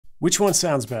Which one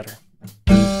sounds better?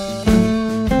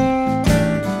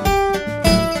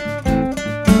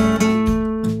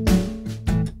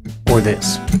 Or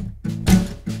this?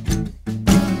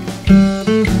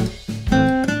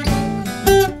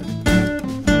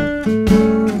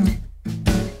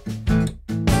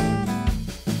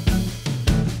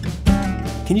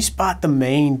 Can you spot the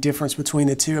main difference between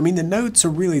the two? I mean, the notes are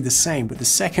really the same, but the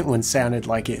second one sounded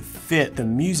like it fit the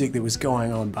music that was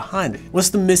going on behind it.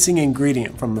 What's the missing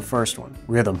ingredient from the first one?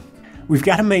 Rhythm. We've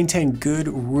got to maintain good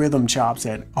rhythm chops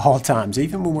at all times,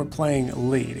 even when we're playing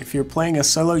lead. If you're playing a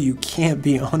solo, you can't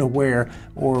be unaware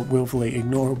or willfully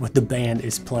ignore what the band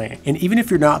is playing. And even if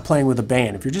you're not playing with a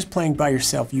band, if you're just playing by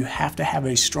yourself, you have to have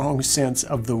a strong sense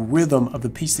of the rhythm of the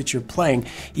piece that you're playing,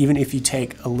 even if you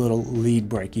take a little lead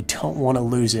break. You don't want to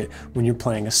lose it when you're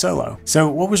playing a solo. So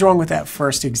what was wrong with that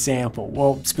first example?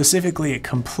 Well, specifically, it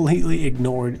completely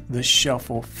ignored the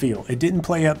shuffle feel. It didn't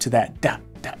play up to that da,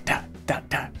 da, da, da,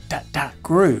 da, da, da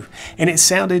groove, and it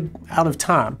sounded out of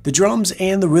time. The drums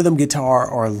and the rhythm guitar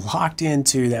are locked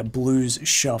into that blues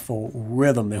shuffle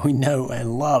rhythm that we know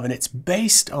and love, and it's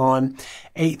based on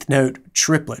eighth note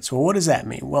triplets. Well, what does that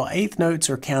mean? Well, eighth notes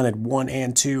are counted 1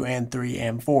 and 2 and 3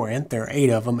 and 4, and there are 8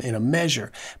 of them in a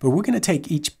measure, but we're going to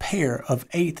take each pair of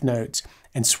eighth notes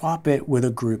and swap it with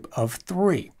a group of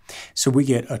 3. So we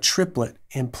get a triplet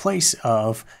in place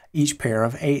of each pair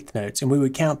of eighth notes, and we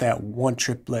would count that 1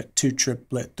 triplet, 2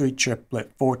 triplet, 3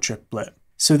 triplet, 4 triplet.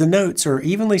 So the notes are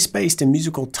evenly spaced in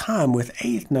musical time with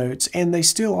eighth notes, and they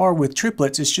still are with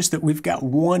triplets. It's just that we've got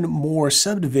one more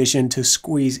subdivision to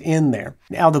squeeze in there.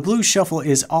 Now, the blues shuffle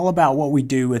is all about what we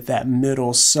do with that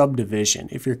middle subdivision.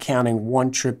 If you're counting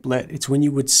 1 triplet, it's when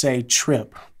you would say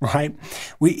trip, right?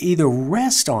 We either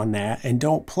rest on that and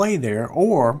don't play there,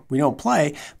 or we don't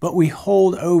play, but we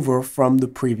hold over from the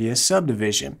previous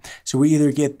subdivision. So we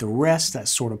either get the rest, that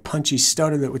sort of punchy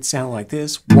stutter that would sound like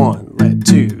this: 1, let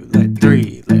 2, let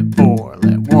 3, let 4,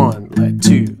 let 1, let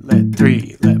 2, let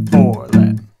 3, let 4,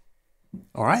 let.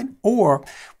 All right? Or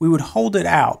we would hold it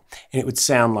out and it would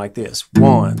sound like this: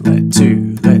 1, let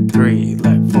 2, let 3,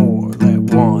 let 4, let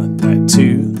 1, let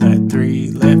 2, let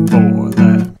 3, let 4,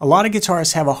 let. A lot of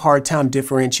guitarists have a hard time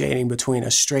differentiating between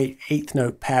a straight eighth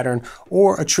note pattern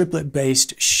or a triplet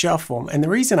based shuffle. And the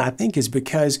reason, I think, is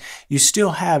because you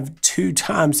still have 2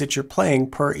 times that you're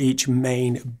playing per each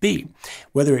main beat.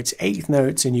 Whether it's eighth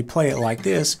notes and you play it like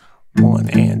this: 1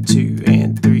 and 2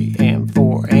 and 3 and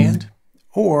 4 and,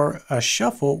 or a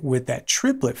shuffle with that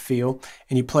triplet feel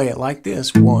and you play it like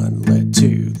this: 1, let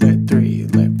 2, let 3,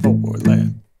 let 4, let.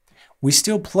 We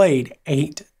still played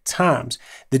 8 times.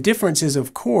 The difference is,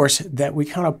 of course, that we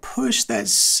kind of push that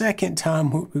second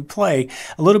time we play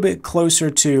a little bit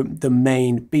closer to the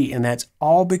main beat, and that's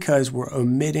all because we're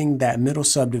omitting that middle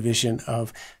subdivision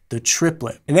of the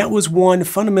triplet. And that was one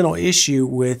fundamental issue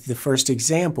with the first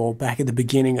example back at the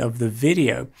beginning of the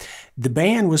video. The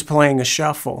band was playing a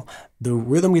shuffle. The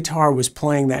rhythm guitar was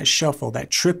playing that shuffle,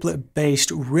 that triplet-based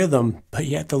rhythm, but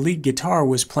yet the lead guitar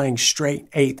was playing straight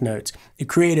eighth notes. It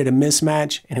created a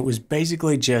mismatch, and it was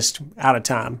basically just out of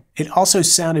time. It also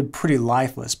sounded pretty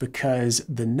lifeless because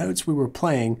the notes we were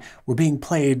playing were being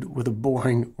played with a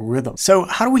boring rhythm. So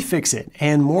how do we fix it?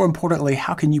 And more importantly,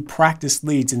 how can you practice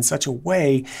leads in such a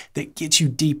way that gets you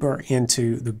deeper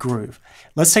into the groove?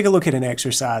 Let's take a look at an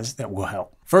exercise that will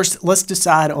help. First, let's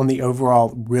decide on the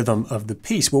overall rhythm of the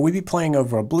piece. Will we be playing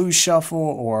over a blues shuffle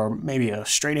or maybe a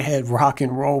straight ahead rock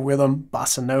and roll rhythm,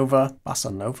 bossa nova?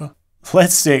 Bossa nova?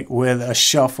 Let's stick with a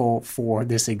shuffle for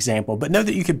this example, but know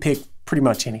that you can pick pretty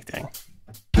much anything.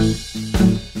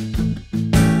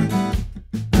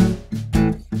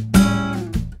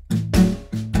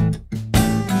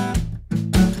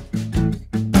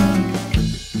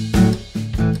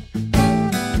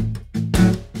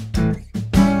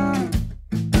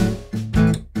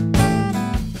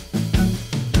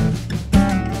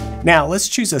 Now, let's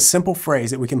choose a simple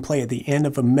phrase that we can play at the end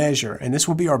of a measure, and this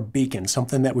will be our beacon,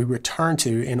 something that we return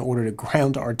to in order to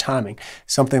ground our timing.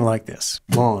 Something like this: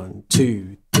 1,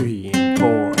 2, 3, and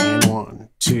 4, and 1,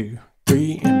 2,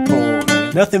 3, and 4.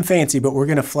 And nothing fancy, but we're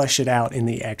going to flesh it out in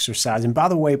the exercise. And by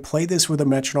the way, play this with a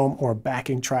metronome or a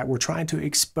backing track. We're trying to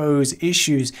expose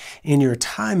issues in your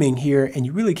timing here, and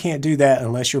you really can't do that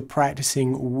unless you're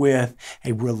practicing with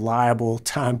a reliable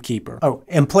timekeeper. Oh,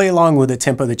 and play along with a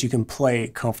tempo that you can play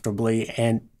comfortably,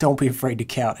 and don't be afraid to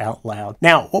count out loud.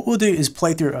 Now, what we'll do is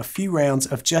play through a few rounds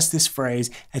of just this phrase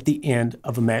at the end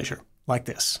of a measure, like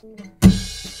this.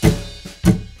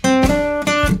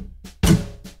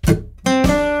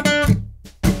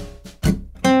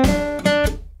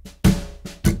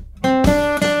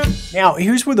 Now,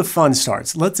 here's where the fun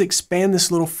starts. Let's expand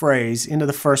this little phrase into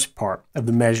the first part of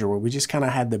the measure where we just kind of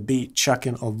had the beat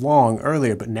chucking along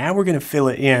earlier, but now we're going to fill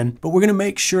it in, but we're going to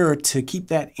make sure to keep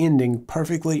that ending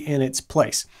perfectly in its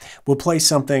place. We'll play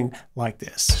something like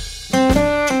this.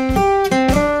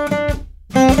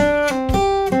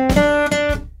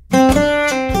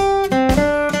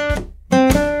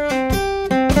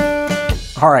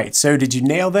 All right, so did you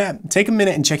nail that? Take a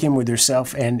minute and check in with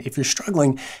yourself, and if you're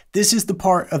struggling, this is the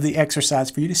part of the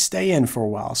exercise for you to stay in for a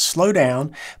while. Slow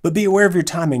down, but be aware of your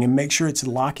timing and make sure it's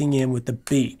locking in with the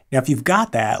beat. Now, if you've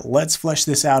got that, let's flesh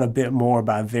this out a bit more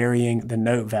by varying the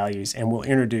note values, and we'll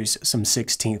introduce some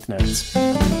 16th notes.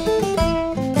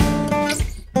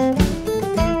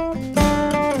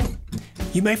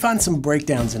 You may find some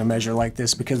breakdowns in a measure like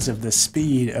this because of the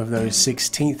speed of those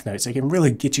 16th notes. They can really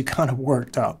get you kind of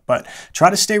worked up, but try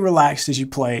to stay relaxed as you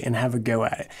play and have a go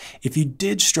at it. If you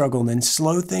did struggle, then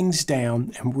slow things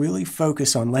down and really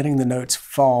focus on letting the notes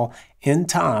fall in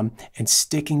time and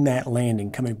sticking that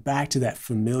landing, coming back to that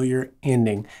familiar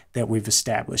ending that we've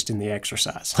established in the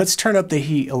exercise. Let's turn up the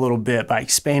heat a little bit by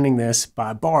expanding this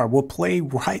by bar. We'll play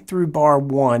right through bar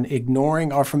 1,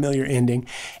 ignoring our familiar ending,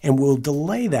 and we'll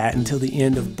delay that until the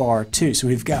end of bar 2. So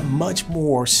we've got much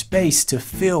more space to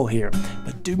fill here,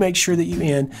 but do make sure that you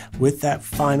end with that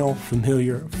final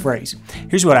familiar phrase.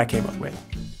 Here's what I came up with.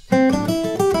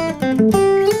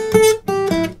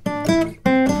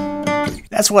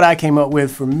 That's what I came up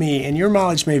with for me, and your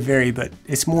mileage may vary, but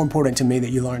it's more important to me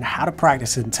that you learn how to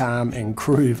practice in time and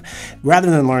groove rather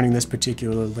than learning this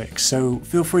particular lick. So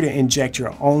feel free to inject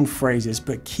your own phrases,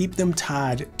 but keep them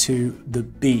tied to the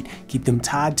beat, keep them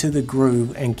tied to the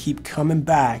groove, and keep coming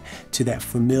back to that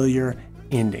familiar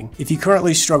ending. If you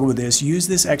currently struggle with this, use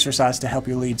this exercise to help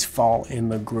your leads fall in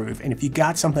the groove. And if you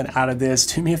got something out of this,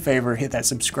 do me a favor, hit that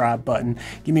subscribe button,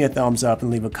 give me a thumbs up, and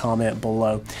leave a comment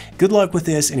below. Good luck with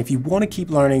this, and if you want to keep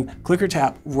learning, click or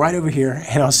tap right over here,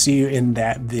 and I'll see you in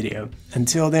that video.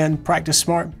 Until then, practice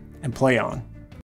smart and play on.